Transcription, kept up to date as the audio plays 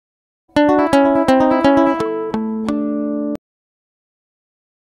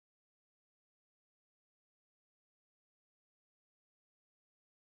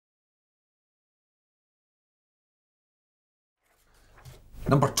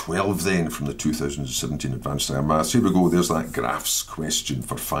Number 12 then from the 2017 Advanced Higher Maths. Here we go, there's that graphs question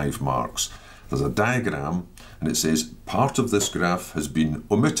for 5 marks. There's a diagram and it says part of this graph has been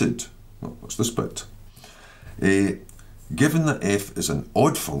omitted. Well, what's this bit? Given that f is an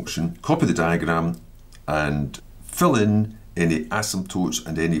odd function, copy the diagram and fill in any asymptotes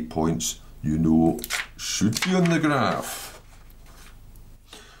and any points you know should be on the graph.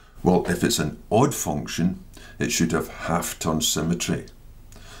 Well, if it's an odd function, it should have half-turn symmetry,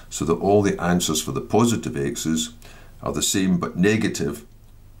 so that all the answers for the positive x's are the same but negative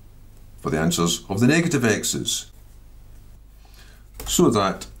for the answers of the negative x's. So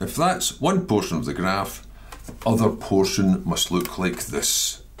that if that's one portion of the graph, the other portion must look like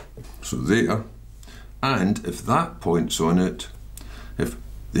this. So there, and if that point's on it, if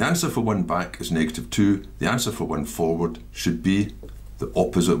the answer for one back is -2, the answer for one forward should be the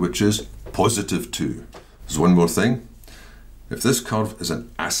opposite, which is +2. There's one more thing. If this curve is an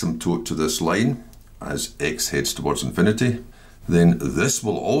asymptote to this line, as x heads towards infinity, then this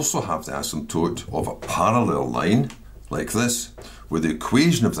will also have the asymptote of a parallel line, like this, where the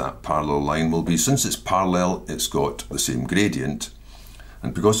equation of that parallel line will be, since it's parallel, it's got the same gradient,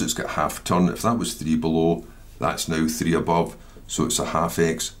 and because it's got half turn, if that was 3 below, that's now 3 above, so it's a half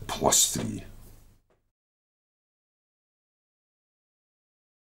x plus 3.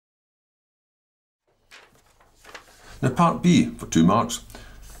 Now part B, for 2 marks.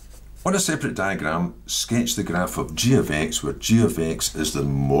 On a separate diagram, sketch the graph of g of x, where g of x is the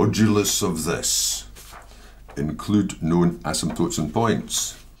modulus of this. Include known asymptotes and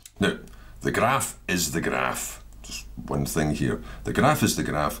points. Now, the graph is the graph. Just one thing here. The graph is the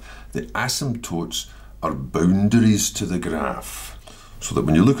graph. The asymptotes are boundaries to the graph. So that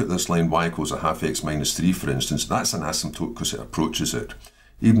when you look at this line, y equals a half x minus 3, for instance, that's an asymptote because it approaches it.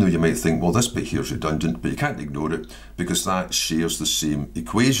 Even though you might think, well, this bit here is redundant, but you can't ignore it because that shares the same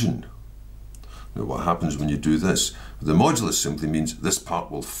equation. Now, what happens when you do this? The modulus simply means this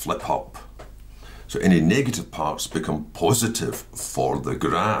part will flip up. So any negative parts become positive for the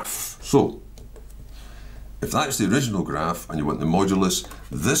graph. So, if that's the original graph and you want the modulus,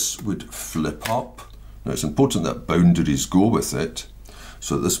 this would flip up. Now, it's important that boundaries go with it.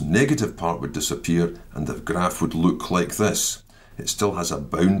 So this negative part would disappear and the graph would look like this. It still has a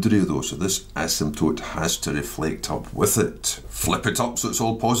boundary though, so this asymptote has to reflect up with it. Flip it up so it's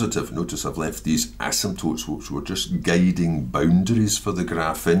all positive. Notice I've left these asymptotes, which were just guiding boundaries for the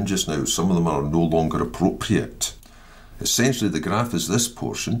graph in just now. Some of them are no longer appropriate. Essentially the graph is this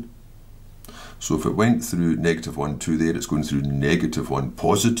portion. So if it went through -1, 2 there, it's going through -1,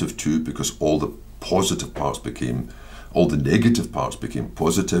 +2, because all the positive parts became, all the negative parts became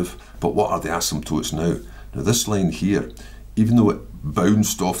positive. But what are the asymptotes now? Now this line here, even though it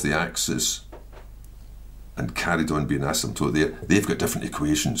bounced off the axis and carried on being asymptote there, they've got different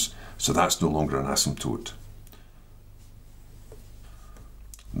equations, so that's no longer an asymptote.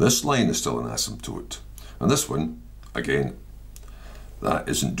 This line is still an asymptote, and this one, again, that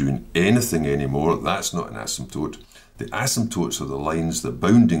isn't doing anything anymore, that's not an asymptote. The asymptotes are the lines, the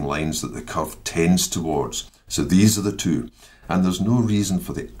bounding lines that the curve tends towards, so these are the two, and there's no reason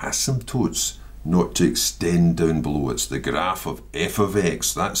for the asymptotes not to extend down below. It's the graph of f of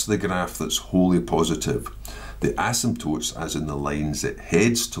x. That's the graph that's wholly positive. The asymptotes, as in the lines it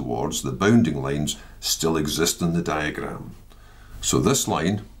heads towards, the bounding lines, still exist in the diagram. So this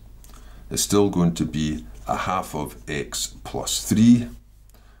line is still going to be a half of x plus 3.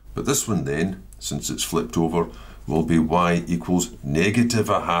 But this one then, since it's flipped over, will be y equals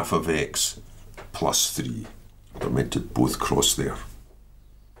 -1/2 of x plus 3. They're meant to both cross there.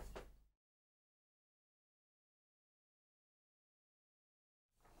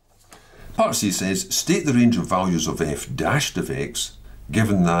 Part C says, state the range of values of f dashed of x,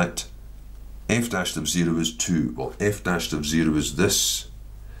 given that f dashed of 0 is 2. Well, f dashed of 0 is this.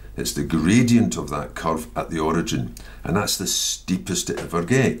 It's the gradient of that curve at the origin, and that's the steepest it ever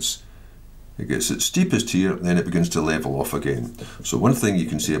gets. It gets its steepest here, then it begins to level off again. So one thing you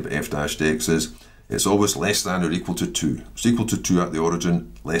can say about f dashed x is, it's always less than or equal to 2. It's equal to 2 at the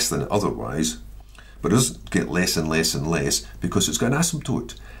origin, less than otherwise. But it doesn't get less and less and less because it's got an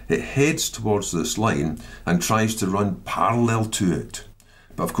asymptote. It heads towards this line and tries to run parallel to it.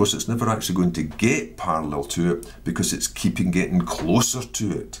 But of course it's never actually going to get parallel to it because it's keeping getting closer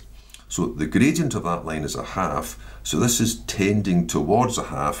to it. So the gradient of that line is a half, so this is tending towards a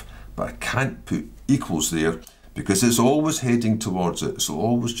half, but I can't put equals there because it's always heading towards it, so it'll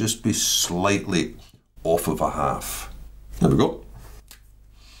always just be slightly off of a half. There we go.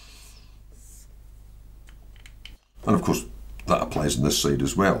 And of course that applies on this side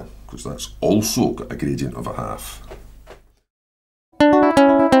as well, because that's also got a gradient of a half.